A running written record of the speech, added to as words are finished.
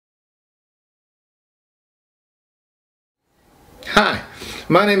Hi,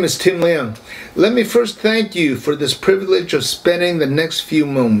 my name is Tim Leung. Let me first thank you for this privilege of spending the next few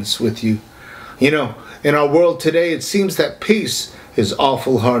moments with you. You know, in our world today, it seems that peace is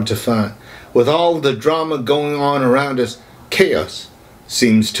awful hard to find. With all the drama going on around us, chaos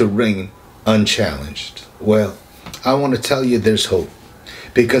seems to reign unchallenged. Well, I want to tell you there's hope,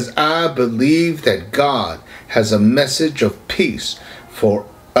 because I believe that God has a message of peace for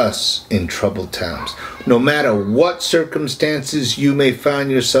us in troubled times. No matter what circumstances you may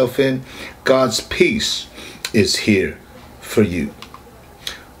find yourself in, God's peace is here for you.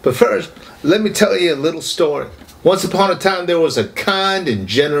 But first, let me tell you a little story. Once upon a time, there was a kind and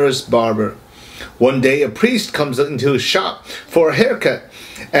generous barber. One day, a priest comes into his shop for a haircut.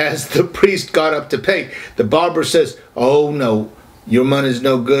 As the priest got up to pay, the barber says, "Oh no, your money's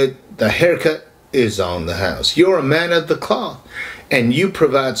no good. The haircut is on the house. You're a man of the cloth, and you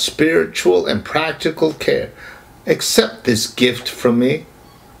provide spiritual and practical care. Accept this gift from me.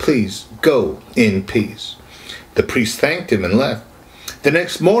 Please go in peace." The priest thanked him and left. The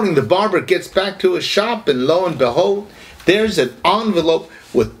next morning, the barber gets back to his shop, and lo and behold, there's an envelope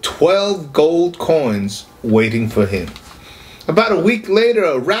with 12 gold coins waiting for him. About a week later,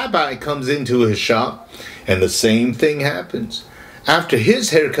 a rabbi comes into his shop, and the same thing happens. After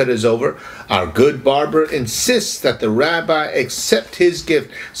his haircut is over, our good barber insists that the rabbi accept his gift,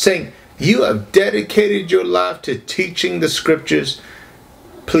 saying, "You have dedicated your life to teaching the scriptures.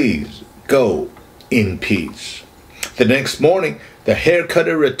 Please go in peace." The next morning, the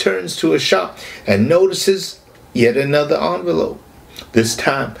haircutter returns to his shop and notices yet another envelope, this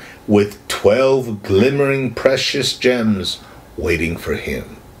time with 12 glimmering precious gems waiting for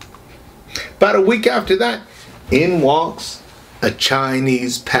him. About a week after that, in walks a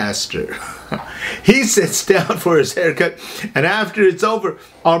Chinese pastor. He sits down for his haircut, and after it's over,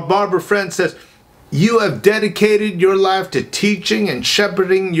 our barber friend says, "You have dedicated your life to teaching and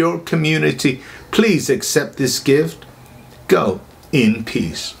shepherding your community. Please accept this gift. Go in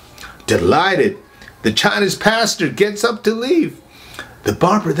peace." Delighted, the Chinese pastor gets up to leave. The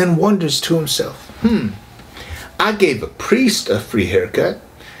barber then wonders to himself, I gave a priest a free haircut,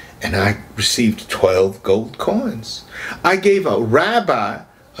 and I received 12 gold coins. I gave a rabbi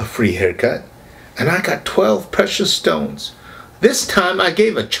a free haircut, and I got 12 precious stones. This time I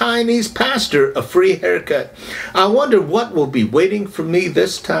gave a Chinese pastor a free haircut. I wonder what will be waiting for me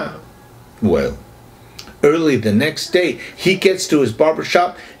this time. Well, early the next day, he gets to his barber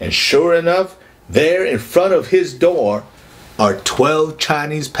shop, and sure enough, there in front of his door are 12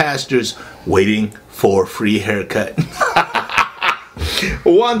 Chinese pastors waiting for a free haircut.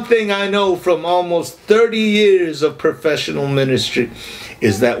 One thing I know from almost 30 years of professional ministry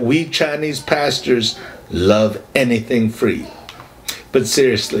is that we Chinese pastors love anything free. But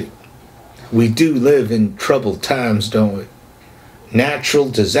seriously, we do live in troubled times, don't we? Natural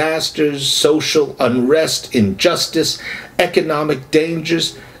disasters, social unrest, injustice, economic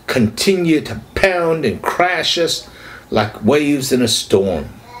dangers continue to pound and crash us like waves in a storm.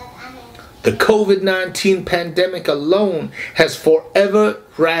 The COVID-19 pandemic alone has forever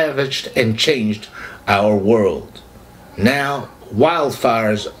ravaged and changed our world. Now,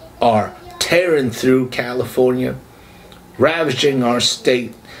 wildfires are tearing through California, ravaging our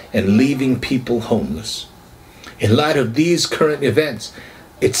state and leaving people homeless. In light of these current events,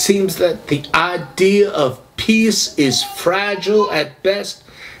 it seems that the idea of peace is fragile at best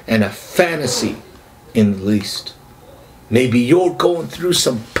and a fantasy in the least. Maybe you're going through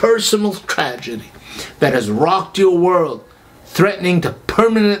some personal tragedy that has rocked your world, threatening to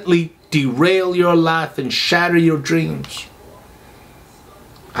permanently derail your life and shatter your dreams.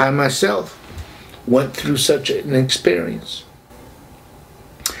 I myself went through such an experience.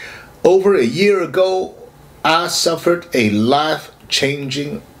 Over a year ago, I suffered a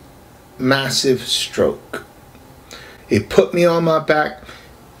life-changing, massive stroke. It put me on my back,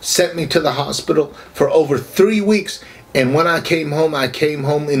 sent me to the hospital for over 3 weeks, and when I came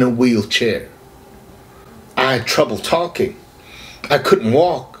home in a wheelchair. I had trouble talking. I couldn't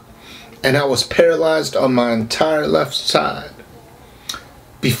walk, and I was paralyzed on my entire left side.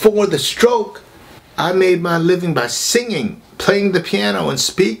 Before the stroke, I made my living by singing, playing the piano, and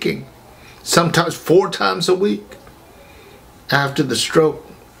speaking, sometimes 4 times a week. After the stroke,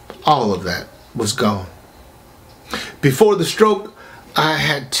 all of that was gone. Before the stroke, I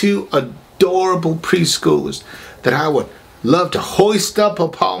had 2 adorable preschoolers that I would love to hoist up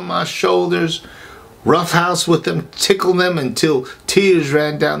upon my shoulders, roughhouse with them, tickle them until tears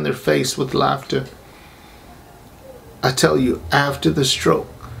ran down their face with laughter. I tell you, after the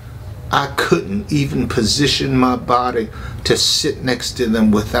stroke, I couldn't even position my body to sit next to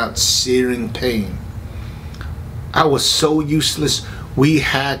them without searing pain. I was so useless, we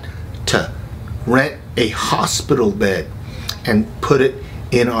had to rent a hospital bed and put it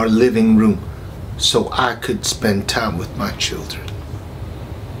in our living room so I could spend time with my children.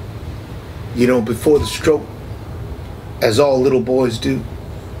 You know, before the stroke, as all little boys do,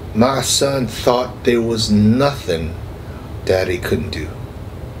 my son thought there was nothing Daddy couldn't do.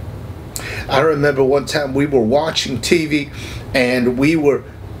 I remember one time we were watching TV and we were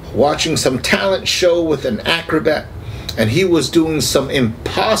watching some talent show with an acrobat, and he was doing some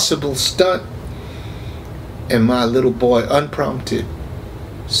impossible stunt, and my little boy, unprompted,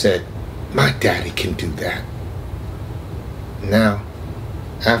 said, "My daddy can do that." Now,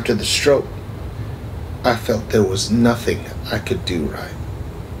 after the stroke, I felt there was nothing I could do right.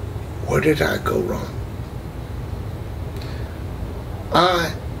 Where did I go wrong?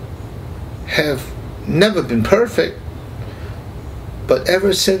 I have never been perfect, but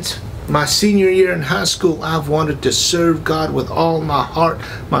ever since my senior year in high school, I've wanted to serve God with all my heart,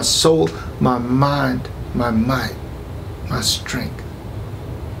 my soul, my mind, my might, my strength.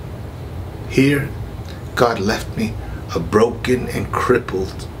 Here, God left me a broken and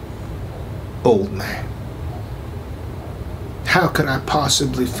crippled old man. How could I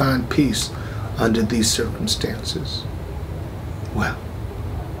possibly find peace under these circumstances? Well,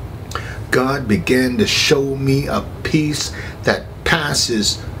 God began to show me a peace that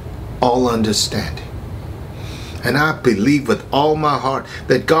passes all understanding. And I believe with all my heart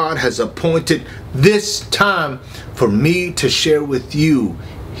that God has appointed this time for me to share with you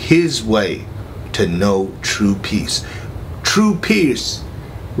His way to know true peace. True peace,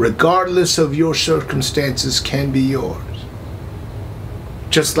 regardless of your circumstances, can be yours.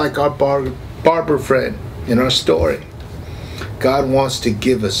 Just like our barber friend in our story, God wants to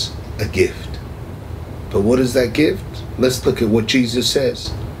give us a gift. But what is that gift? Let's look at what Jesus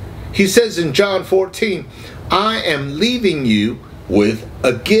says. He says in John 14, "I am leaving you with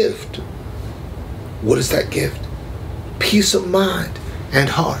a gift." What is that gift? Peace of mind and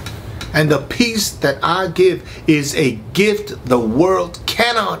heart. And the peace that I give is a gift the world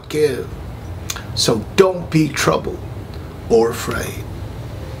cannot give. So don't be troubled or afraid.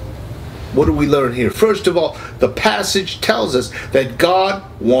 What do we learn here? First of all, the passage tells us that God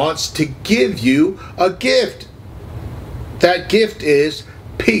wants to give you a gift. That gift is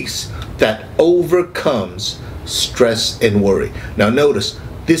peace that overcomes stress and worry. Now notice,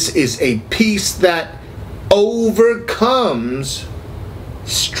 this is a peace that overcomes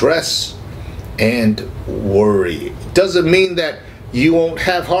stress and worry. It doesn't mean that you won't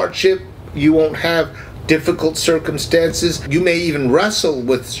have hardship, you won't have difficult circumstances. You may even wrestle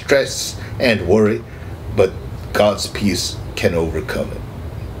with stress and worry, but God's peace can overcome it.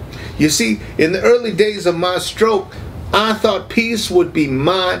 You see, in the early days of my stroke, I thought peace would be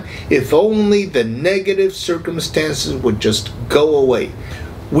mine if only the negative circumstances would just go away.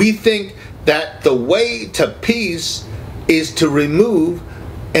 We think that the way to peace is to remove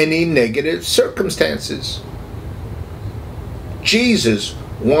any negative circumstances. Jesus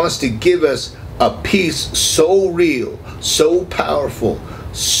wants to give us a peace so real, so powerful,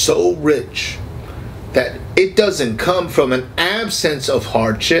 so rich, that it doesn't come from an absence of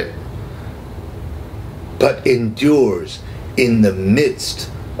hardship, but endures in the midst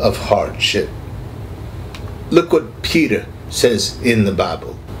of hardship. Look what Peter says in the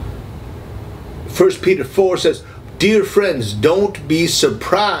Bible. 1 Peter 4 says, "Dear friends, don't be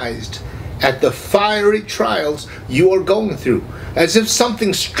surprised at the fiery trials you are going through, as if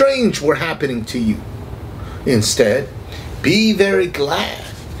something strange were happening to you. Instead, be very glad,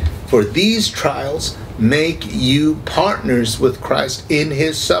 for these trials make you partners with Christ in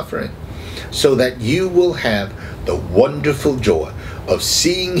His suffering, so that you will have the wonderful joy of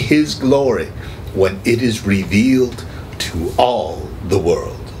seeing His glory when it is revealed to all the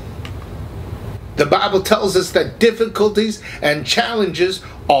world." The Bible tells us that difficulties and challenges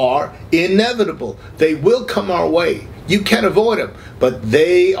are inevitable. They will come our way. You can't avoid them, but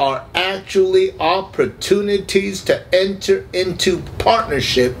they are actually opportunities to enter into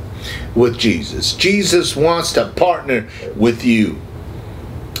partnership with Jesus. Jesus wants to partner with you.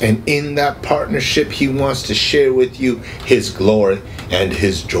 And in that partnership, He wants to share with you His glory and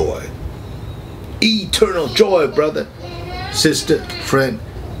His joy. Eternal joy, brother, sister, friend,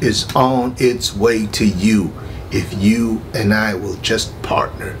 is on its way to you if you and I will just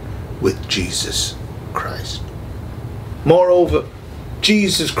partner with Jesus Christ. Moreover,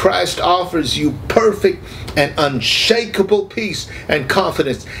 Jesus Christ offers you perfect and unshakable peace and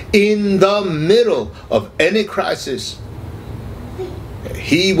confidence in the middle of any crisis.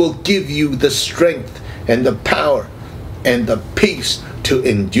 He will give you the strength and the power and the peace to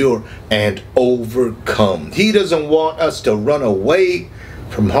endure and overcome. He doesn't want us to run away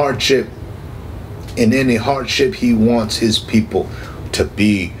from hardship. In any hardship, he wants his people to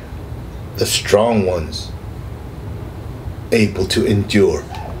be the strong ones, able to endure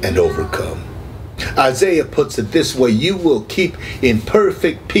and overcome. Isaiah puts it this way: you will keep in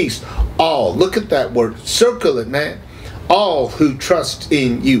perfect peace all, look at that word, circle it, man, all who trust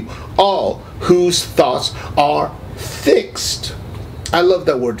in you, all whose thoughts are fixed. I love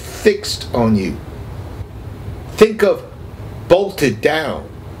that word, fixed on you. Think of bolted down,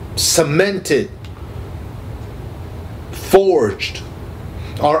 cemented, forged.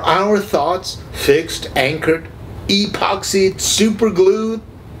 Are our thoughts fixed, anchored, epoxied, superglued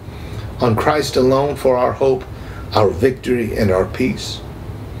on Christ alone for our hope, our victory, and our peace?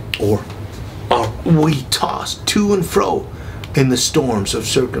 Or are we tossed to and fro in the storms of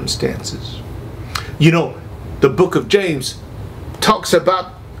circumstances? You know, the book of James talks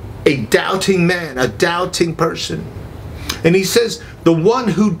about a doubting man, a doubting person. And he says, the one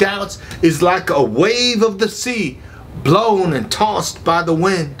who doubts is like a wave of the sea, blown and tossed by the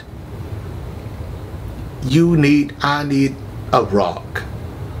wind. I need a rock,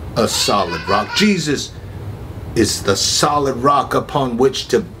 a solid rock. Jesus is the solid rock upon which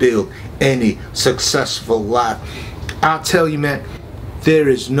to build any successful life. I'll tell you, man, there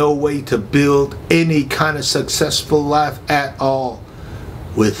is no way to build any kind of successful life at all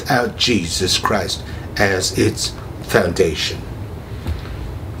without Jesus Christ as its foundation.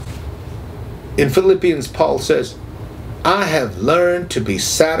 In Philippians, Paul says, I have learned to be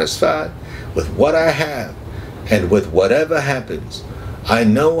satisfied with what I have and with whatever happens. I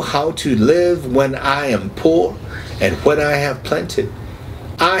know how to live when I am poor and when I have plenty.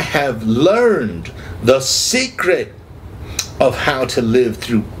 I have learned the secret of how to live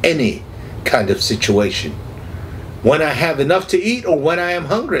through any kind of situation. When I have enough to eat or when I am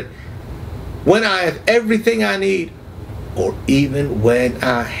hungry. When I have everything I need or even when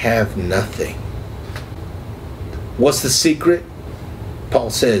I have nothing. What's the secret? Paul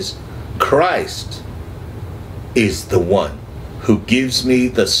says, Christ is the one who gives me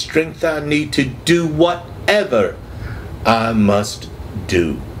the strength I need to do whatever I must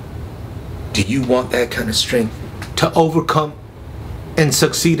do. Do you want that kind of strength to overcome and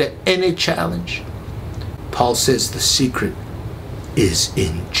succeed at any challenge? Paul says the secret is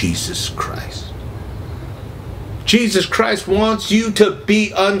in Jesus Christ. Jesus Christ wants you to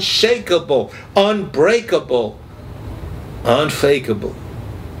be unshakable, unbreakable, unfakeable.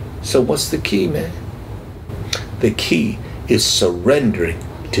 So what's the key, man? The key is surrendering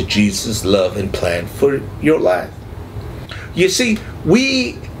to Jesus' love and plan for your life. You see,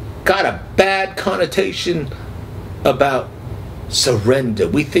 we got a bad connotation about surrender.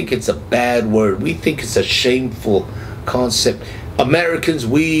 We think it's a bad word. We think it's a shameful concept. Americans,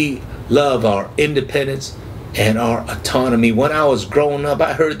 we love our independence and our autonomy. When I was growing up,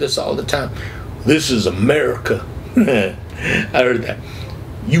 I heard this all the time. This is America. I heard that.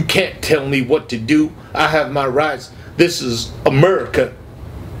 You can't tell me what to do. I have my rights. This is America.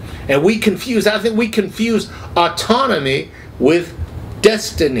 And I think we confuse autonomy with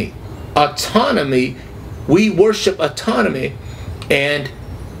destiny. Autonomy, we worship autonomy and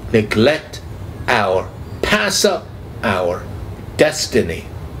pass up our destiny.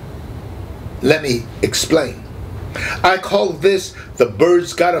 Let me explain. I call this the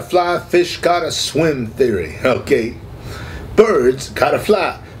birds gotta fly, fish gotta swim theory, okay? Birds gotta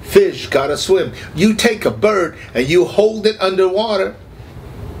fly, fish gotta swim. You take a bird and you hold it underwater,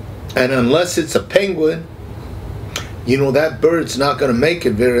 and unless it's a penguin, you know that bird's not going to make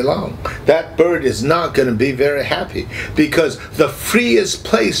it very long. That bird is not going to be very happy, because the freest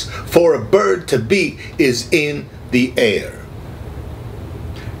place for a bird to be is in the air.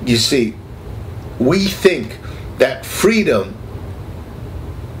 You see, we think that freedom,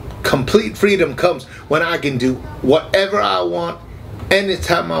 complete freedom, comes when I can do whatever I want,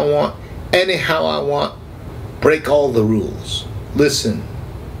 anytime I want, anyhow I want, break all the rules. Listen,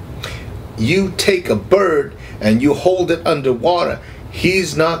 you take a bird and you hold it underwater,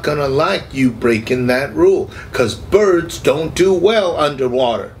 he's not gonna like you breaking that rule, because birds don't do well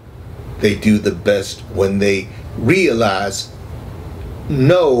underwater. They do the best when they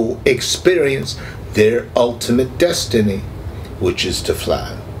experience their ultimate destiny, which is to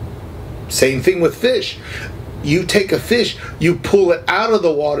fly. Same thing with fish. You take a fish, you pull it out of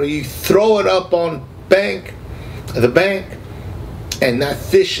the water, you throw it up on the bank, and that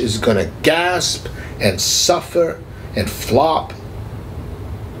fish is gonna gasp and suffer and flop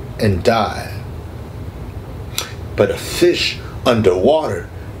and die. But a fish underwater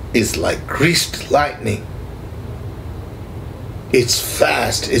is like greased lightning. It's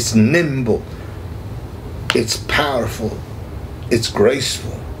fast, it's nimble, it's powerful, it's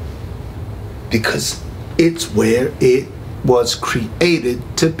graceful, because it's where it was created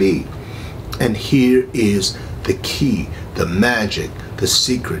to be. And here is the key, the magic, the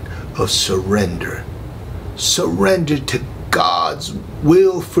secret of surrender. Surrender to God's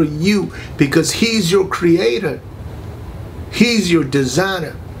will for you, because He's your creator. He's your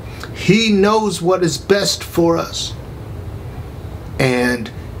designer. He knows what is best for us. And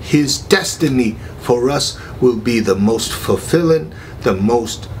His destiny for us will be the most fulfilling, the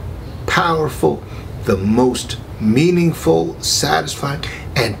most powerful, the most meaningful, satisfying,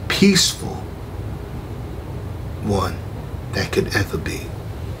 and peaceful one that could ever be.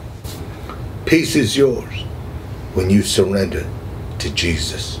 Peace is yours when you surrender to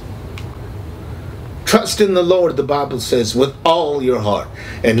Jesus. Trust in the Lord, the Bible says, with all your heart,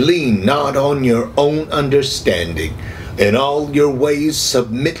 and lean not on your own understanding. In all your ways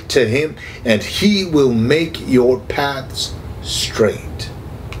submit to Him, and He will make your paths straight.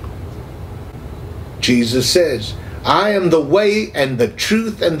 Jesus says, I am the way and the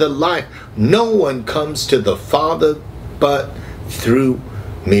truth and the life. No one comes to the Father but through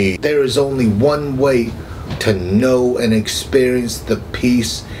me. There is only one way to know and experience the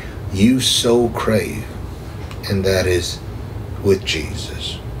peace you so crave, and that is with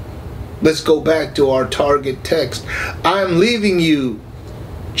Jesus. Let's go back to our target text. I am leaving you,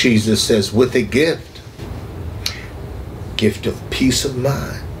 Jesus says, with a gift. Gift of peace of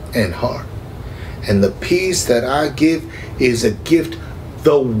mind and heart. And the peace that I give is a gift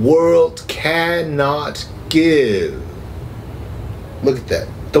the world cannot give. Look at that.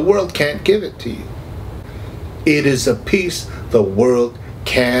 The world can't give it to you. It is a peace the world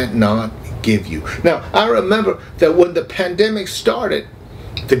cannot give you. Now, I remember that when the pandemic started,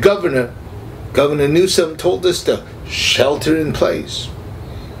 the Governor Newsom, told us to shelter in place.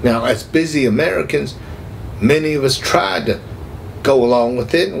 Now, as busy Americans, many of us tried to go along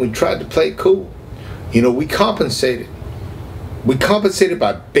with it, and we tried to play cool. You know, we compensated. We compensated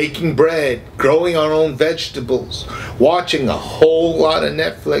by baking bread, growing our own vegetables, watching a whole lot of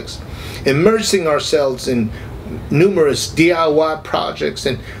Netflix, immersing ourselves in numerous DIY projects,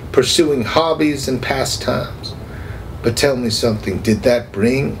 and pursuing hobbies and pastimes. But tell me something, did that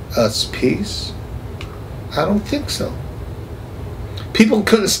bring us peace? I don't think so. People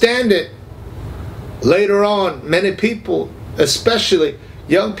couldn't stand it. Later on, many people, especially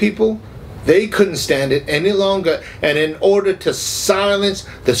young people, they couldn't stand it any longer. And in order to silence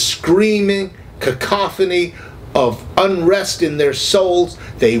the screaming cacophony of unrest in their souls,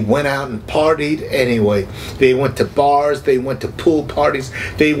 they went out and partied anyway. They went to bars, they went to pool parties,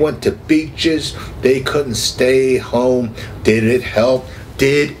 they went to beaches. They couldn't stay home. Did it help?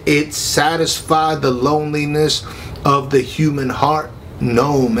 Did it satisfy the loneliness of the human heart?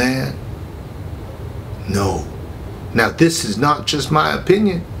 No, man. No. Now, this is not just my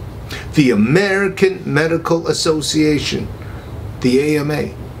opinion. The American Medical Association, the AMA,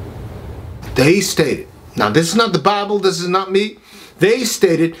 they stated, now this is not the Bible, this is not me, they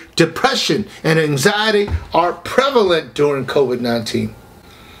stated depression and anxiety are prevalent during COVID-19.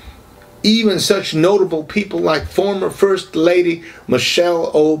 Even such notable people like former First Lady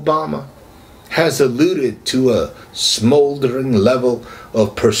Michelle Obama has alluded to a smoldering level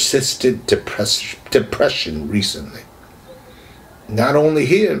of persistent depression recently. Not only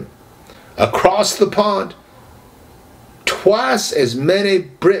here, across the pond, twice as many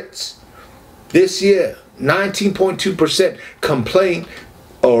Brits this year, 19.2%, complain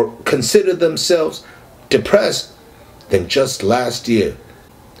or consider themselves depressed than just last year.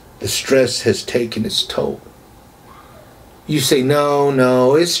 The stress has taken its toll. You say,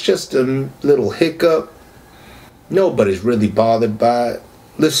 no, it's just a little hiccup. Nobody's really bothered by it.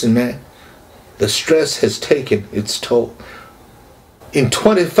 Listen, man, the stress has taken its toll. In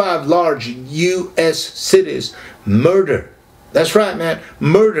 25 large U.S. cities, murder, that's right, man,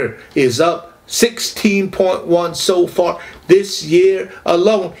 murder is up 16.1 so far this year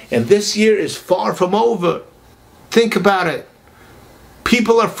alone. And this year is far from over. Think about it.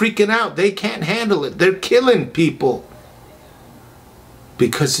 People are freaking out. They can't handle it. They're killing people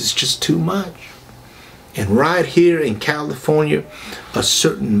because it's just too much. And right here in California, a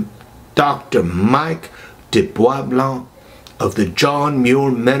certain Dr. Mike DeBoisblanc of the John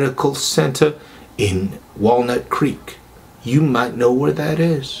Muir Medical Center in Walnut Creek, you might know where that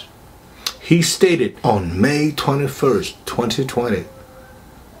is. He stated on May 21st, 2020,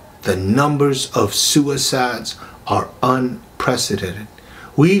 the numbers of suicides are unprecedented.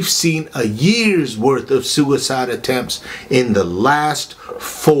 We've seen a year's worth of suicide attempts in the last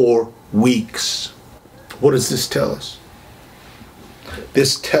 4 weeks. What does this tell us?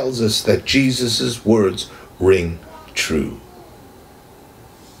 This tells us that Jesus' words ring true.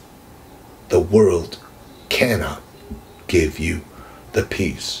 The world cannot give you the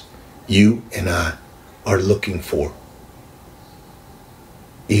peace you and I are looking for.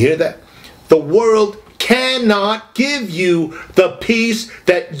 You hear that? The world cannot give you the peace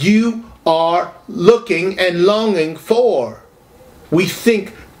that you are looking and longing for. We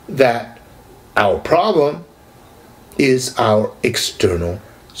think that our problem is our external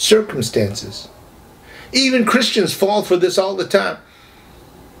circumstances. Even Christians fall for this all the time.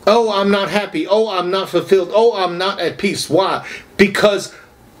 Oh, I'm not happy. Oh, I'm not fulfilled. Oh, I'm not at peace. Why? Because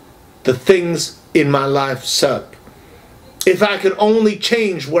the things in my life suck. If I could only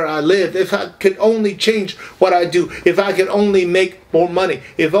change where I live, if I could only change what I do, if I could only make more money,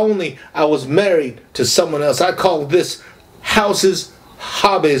 if only I was married to someone else. I call this houses,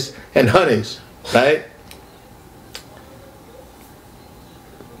 hobbies, and honeys, right?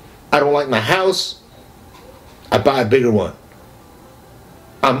 I don't like my house, I buy a bigger one.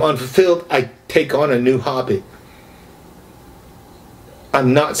 I'm unfulfilled, I take on a new hobby.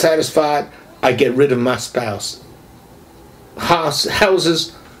 I'm not satisfied, I get rid of my spouse.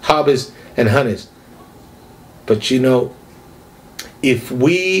 Houses, hobbies, and honeys. But you know, if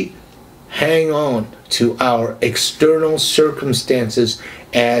we hang on to our external circumstances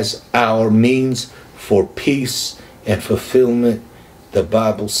as our means for peace and fulfillment, the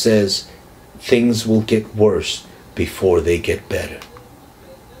Bible says things will get worse before they get better.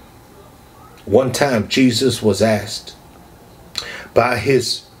 One time Jesus was asked by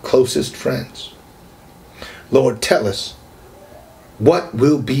his closest friends, Lord, tell us, what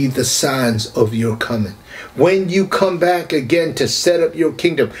will be the signs of your coming? When you come back again to set up your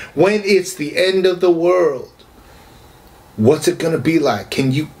kingdom, when it's the end of the world, what's it going to be like?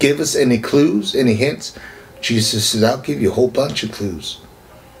 Can you give us any clues, any hints? Jesus says, I'll give you a whole bunch of clues.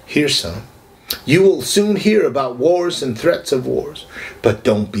 Here's some. You will soon hear about wars and threats of wars, but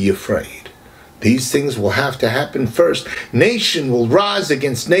don't be afraid. These things will have to happen first. Nation will rise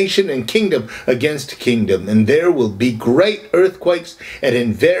against nation and kingdom against kingdom. And there will be great earthquakes and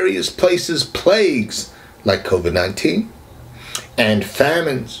in various places plagues like COVID-19 and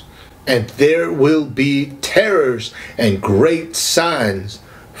famines. And there will be terrors and great signs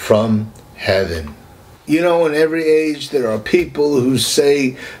from heaven. You know, in every age there are people who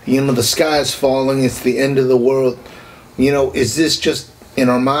say, you know, the sky is falling, it's the end of the world. You know, is this just in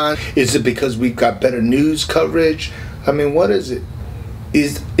our mind? Is it because we've got better news coverage? I mean, what is it?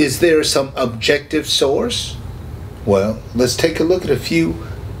 Is there some objective source? Well, let's take a look at a few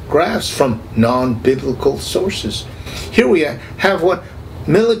graphs from non-biblical sources. Here we have one.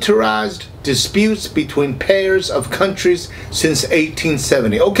 Militarized disputes between pairs of countries since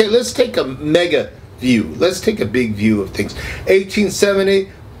 1870. Okay, let's take a mega view. Let's take a big view of things. 1870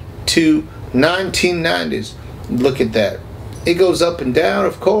 to 1990s. Look at that. It goes up and down,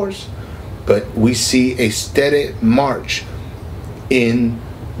 of course, but we see a steady march in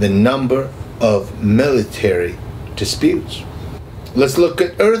the number of military disputes. Let's look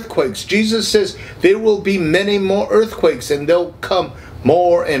at earthquakes. Jesus says there will be many more earthquakes, and they'll come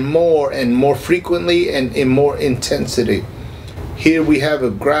more and more frequently and in more intensity. Here we have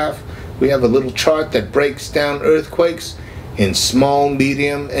a graph. We have a little chart that breaks down earthquakes in small,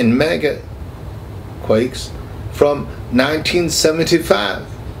 medium, and mega quakes from 1975.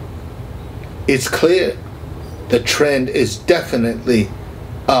 It's clear the trend is definitely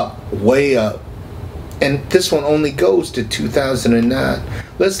up, way up. And this one only goes to 2009.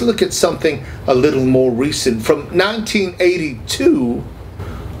 Let's look at something a little more recent. From 1982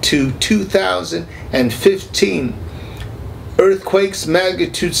 to 2015, earthquakes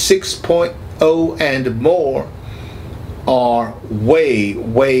magnitude 6.0 and more are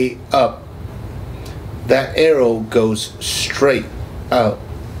way up. That arrow goes straight out.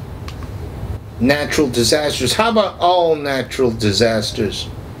 Natural disasters. How about all natural disasters?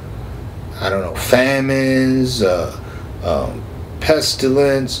 I don't know, famines,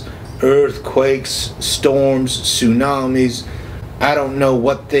 pestilence, earthquakes, storms, tsunamis. I don't know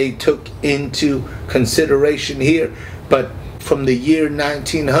what they took into consideration here, but from the year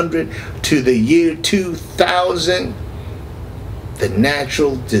 1900 to the year 2000, the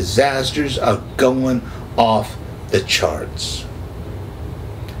natural disasters are going off the charts.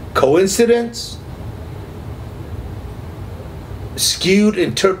 Coincidence? Skewed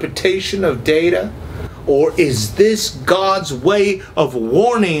interpretation of data? Or is this God's way of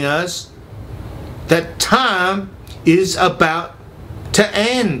warning us that time is about to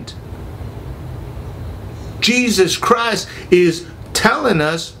end? Jesus Christ is telling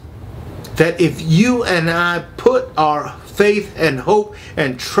us that if you and I put our faith and hope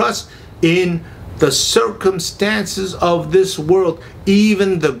and trust in the circumstances of this world,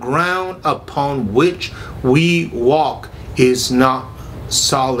 even the ground upon which we walk is not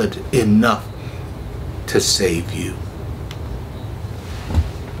solid enough to save you.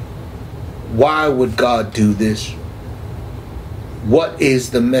 Why would God do this? What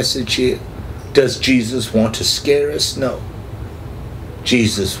is the message here? Does Jesus want to scare us? No.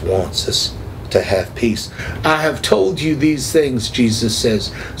 Jesus wants us to have peace. I have told you these things, Jesus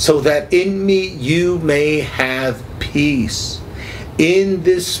says, so that in me you may have peace. In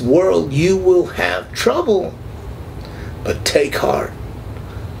this world you will have trouble, but take heart.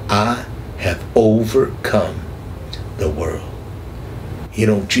 I have overcome the world. You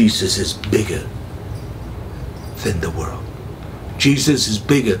know, Jesus is bigger than the world. Jesus is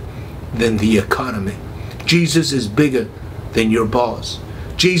bigger than the economy. Jesus is bigger than your boss.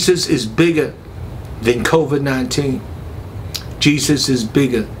 Jesus is bigger than COVID-19. Jesus is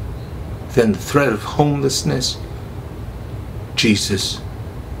bigger than the threat of homelessness. Jesus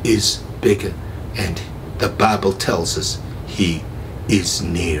is bigger, and the Bible tells us he is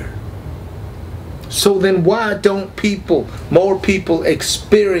near. So then why don't more people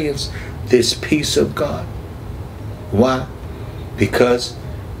experience this peace of God? Why? Because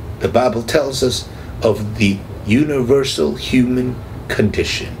the Bible tells us of the universal human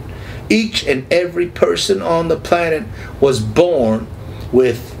condition. Each and every person on the planet was born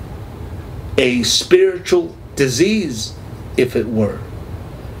with a spiritual disease, if it were.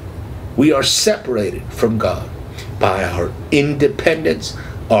 We are separated from God by our independence,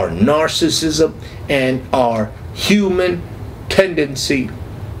 our narcissism, and our human tendency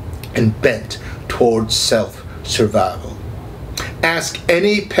and bent towards self-survival. Ask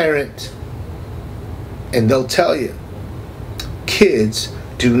any parent and they'll tell you, kids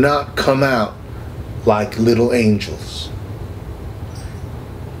do not come out like little angels.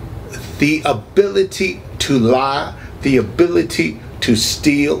 The ability to lie, the ability to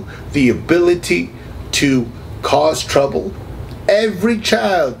steal, the ability to cause trouble, every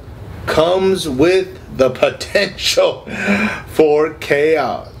child comes with the potential for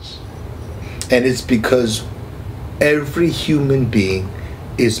chaos. And it's because every human being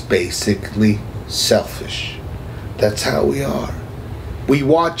is basically selfish. That's how we are. We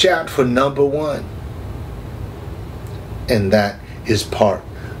watch out for number one. And that is part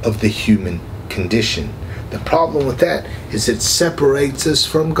of the human condition. The problem with that is it separates us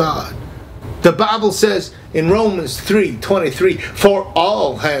from God. The Bible says in Romans 3:23, for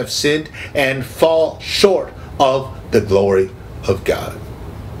all have sinned and fall short of the glory of God.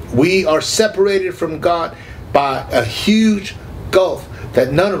 We are separated from God by a huge gulf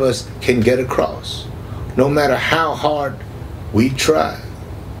that none of us can get across, no matter how hard we try.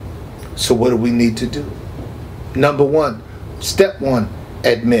 So what do we need to do? Number one, step one,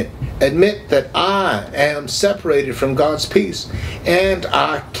 admit. Admit that I am separated from God's peace and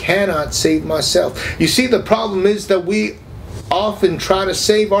I cannot save myself. You see, the problem is that we often try to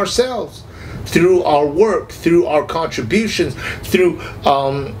save ourselves through our work, through our contributions, through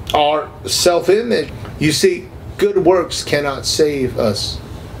our self-image. You see, good works cannot save us.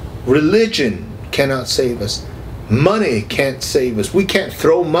 Religion cannot save us. Money can't save us. We can't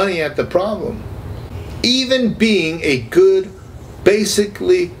throw money at the problem. Even being a good,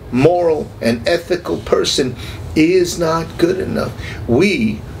 basically moral and ethical person is not good enough.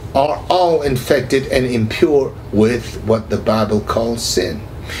 We are all infected and impure with what the Bible calls sin.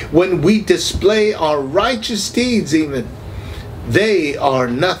 When we display our righteous deeds even, they are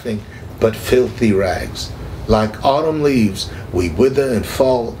nothing but filthy rags. Like autumn leaves, we wither and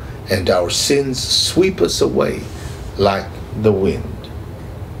fall, and our sins sweep us away like the wind.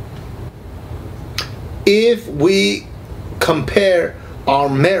 If we compare our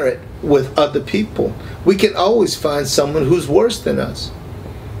merit with other people, we can always find someone who's worse than us.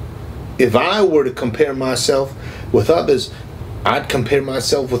 If I were to compare myself with others, I'd compare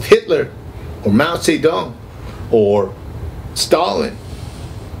myself with Hitler or Mao Zedong or Stalin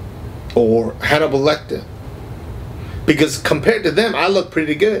or Hannibal Lecter, because compared to them I look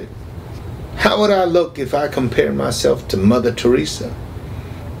pretty good. How would I look if I compared myself to Mother Teresa?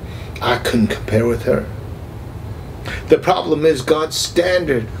 I couldn't compare with her. The problem is God's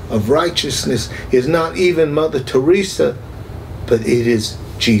standard of righteousness is not even Mother Teresa, but it is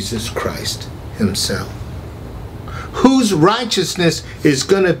Jesus Christ himself. Whose righteousness is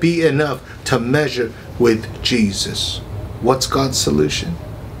going to be enough to measure with Jesus? What's God's solution?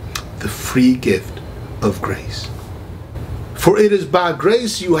 The free gift of grace. For it is by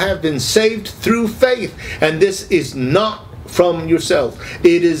grace you have been saved through faith, and this is not from yourself.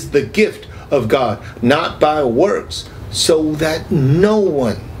 It is the gift of God, not by works, so that no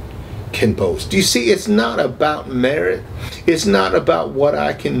one can boast. You see, it's not about merit. It's not about what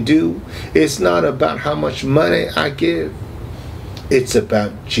I can do. It's not about how much money I give. It's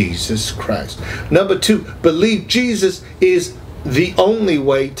about Jesus Christ. Number two, believe Jesus is the only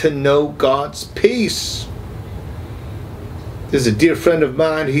way to know God's peace. There's a dear friend of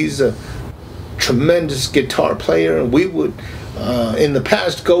mine. He's a tremendous guitar player, and we would in the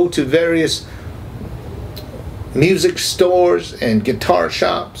past go to various music stores and guitar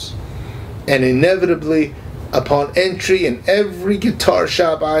shops, and inevitably upon entry in every guitar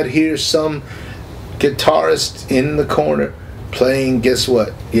shop I'd hear some guitarist in the corner playing, guess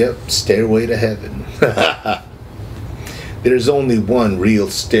what? Yep, Stairway to Heaven. There's only one real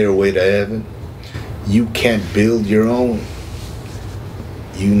stairway to heaven. You can't build your own.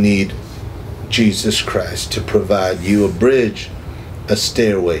 You need Jesus Christ to provide you a bridge, a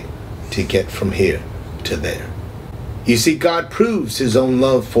stairway to get from here to there. You see, God proves his own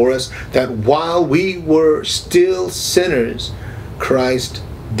love for us, that while we were still sinners, Christ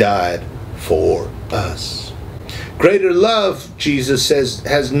died for us. Greater love, Jesus says,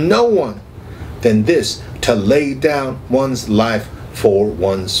 has no one than this, to lay down one's life for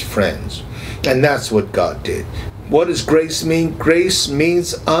one's friends. And that's what God did. What does grace mean? Grace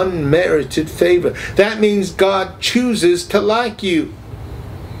means unmerited favor. That means God chooses to like you.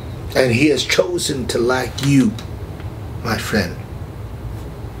 And he has chosen to like you, my friend.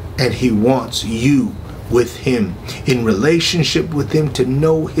 And he wants you with him, in relationship with him, to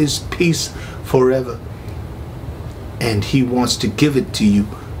know his peace forever. And he wants to give it to you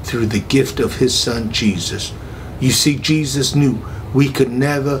through the gift of his son, Jesus. You see, Jesus knew we could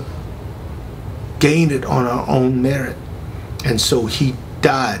never gain it on our own merit. And so he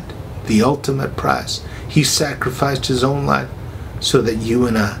died the ultimate price. He sacrificed his own life so that you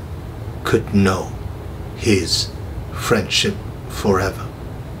and I could know his friendship forever.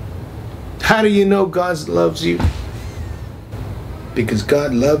 How do you know God loves you? Because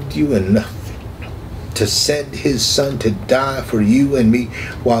God loved you enough to send his son to die for you and me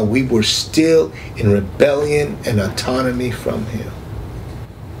while we were still in rebellion and autonomy from him.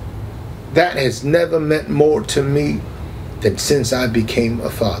 That has never meant more to me than since I became a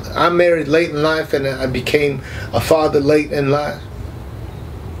father. I married late in life, and I became a father late in life.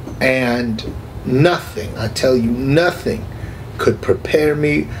 And nothing, I tell you, nothing could prepare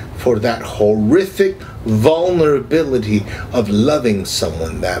me for that horrific vulnerability of loving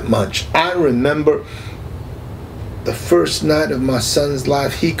someone that much. I remember the first night of my son's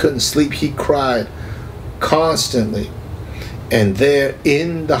life. He couldn't sleep. He cried constantly. And there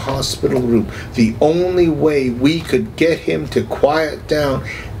in the hospital room, the only way we could get him to quiet down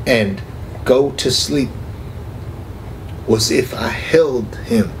and go to sleep was if I held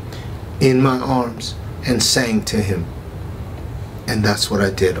him in my arms and sang to him. And that's what I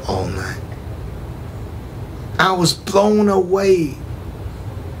did all night. I was blown away.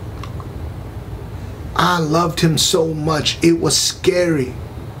 I loved him so much. It was scary.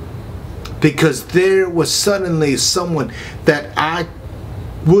 Because there was suddenly someone that I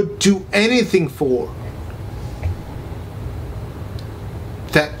would do anything for.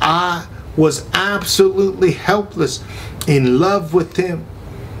 That I was absolutely helpless, in love with him.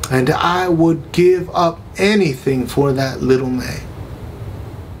 And I would give up anything for that little man.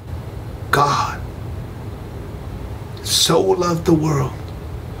 God so loved the world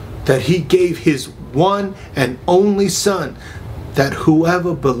that he gave his one and only Son, that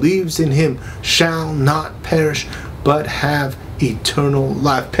whoever believes in him shall not perish, but have eternal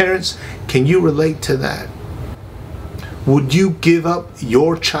life. Parents, can you relate to that? Would you give up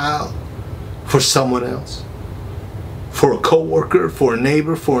your child for someone else? For a co-worker, for a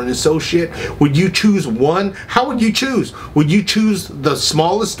neighbor, for an associate? Would you choose one? How would you choose? Would you choose the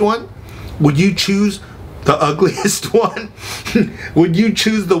smallest one? Would you choose the ugliest one? Would you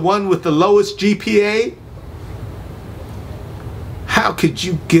choose the one with the lowest GPA? How could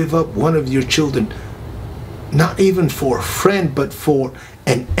you give up one of your children, not even for a friend, but for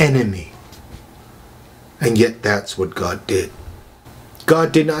an enemy? And yet that's what God did.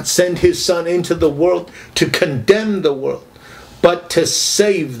 God did not send his Son into the world to condemn the world, but to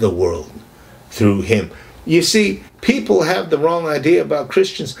save the world through him. You see, people have the wrong idea about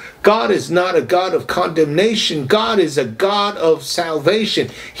Christians. God is not a God of condemnation. God is a God of salvation.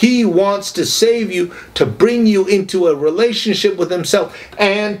 He wants to save you, to bring you into a relationship with himself,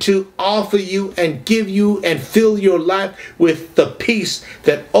 and to offer you and give you and fill your life with the peace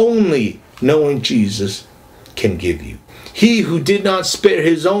that only knowing Jesus can give you. He who did not spare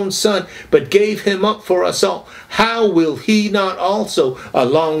his own Son, but gave him up for us all, how will he not also,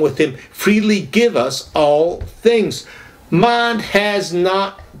 along with him, freely give us all things? mind has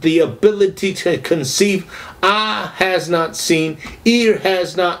not the ability to conceive, eye has not seen, ear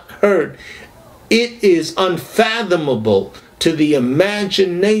has not heard. It is unfathomable to the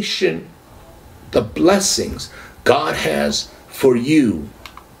imagination the blessings God has for you.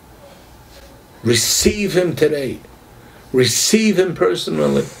 Receive him today. Receive him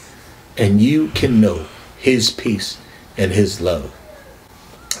personally, and you can know his peace and his love.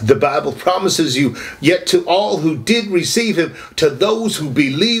 The Bible promises you, yet to all who did receive him, to those who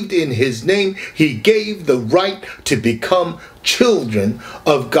believed in his name, he gave the right to become children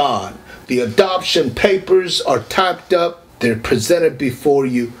of God. The adoption papers are typed up. They're presented before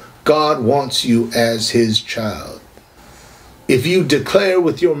you. God wants you as his child. If you declare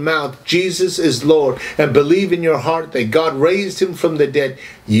with your mouth Jesus is Lord and believe in your heart that God raised him from the dead,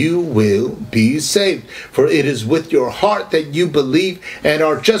 you will be saved. For it is with your heart that you believe and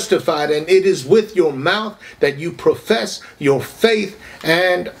are justified, and it is with your mouth that you profess your faith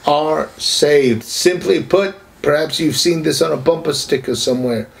and are saved. Simply put, perhaps you've seen this on a bumper sticker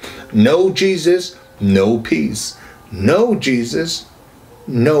somewhere. No Jesus, no peace. No Jesus,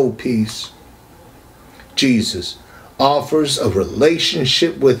 no peace. Jesus offers a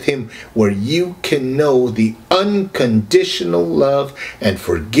relationship with him where you can know the unconditional love and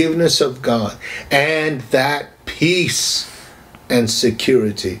forgiveness of God, and that peace and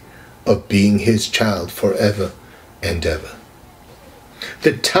security of being his child forever and ever.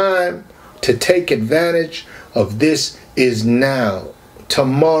 The time to take advantage of this is now.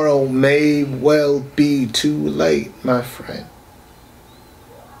 Tomorrow may well be too late, my friend.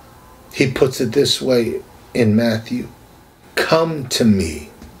 He puts it this way in Matthew. Come to me.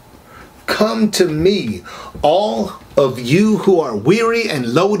 Come to me, all of you who are weary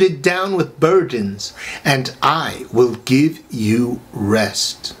and loaded down with burdens, and I will give you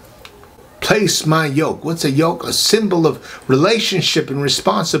rest. Place my yoke. What's a yoke? A symbol of relationship and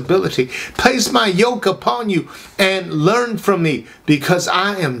responsibility. Place my yoke upon you and learn from me, because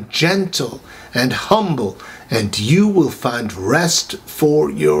I am gentle and humble, and you will find rest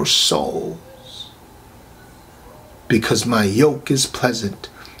for your souls. Because my yoke is pleasant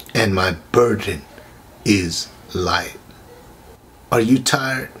and my burden is light. Are you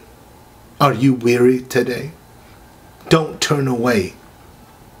tired? Are you weary today? Don't turn away.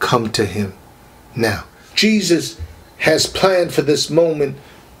 Come to him now. Jesus has planned for this moment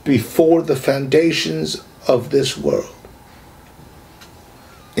before the foundations of this world.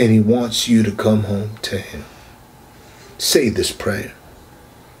 And he wants you to come home to him. Say this prayer.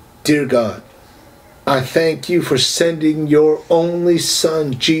 Dear God, I thank you for sending your only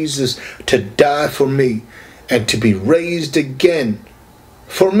Son, Jesus, to die for me and to be raised again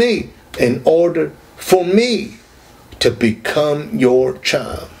for me, in order for me to become your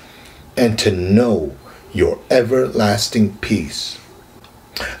child and to know your everlasting peace.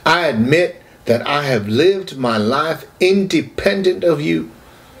 I admit that I have lived my life independent of you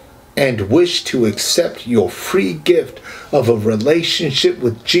and wish to accept your free gift of a relationship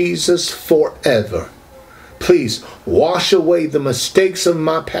with Jesus forever. Please wash away the mistakes of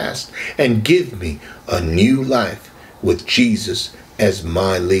my past and give me a new life with Jesus as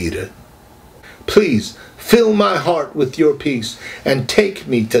my leader. Please fill my heart with your peace and take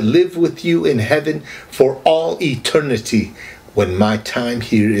me to live with you in heaven for all eternity when my time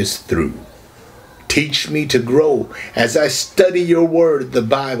here is through. Teach me to grow as I study your word, the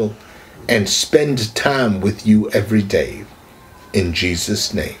Bible, and spend time with you every day. In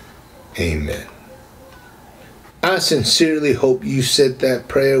Jesus' name, amen. I sincerely hope you said that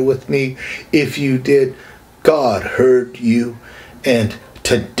prayer with me. If you did, God heard you, and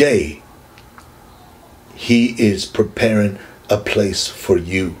today he is preparing a place for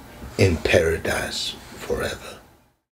you in paradise forever.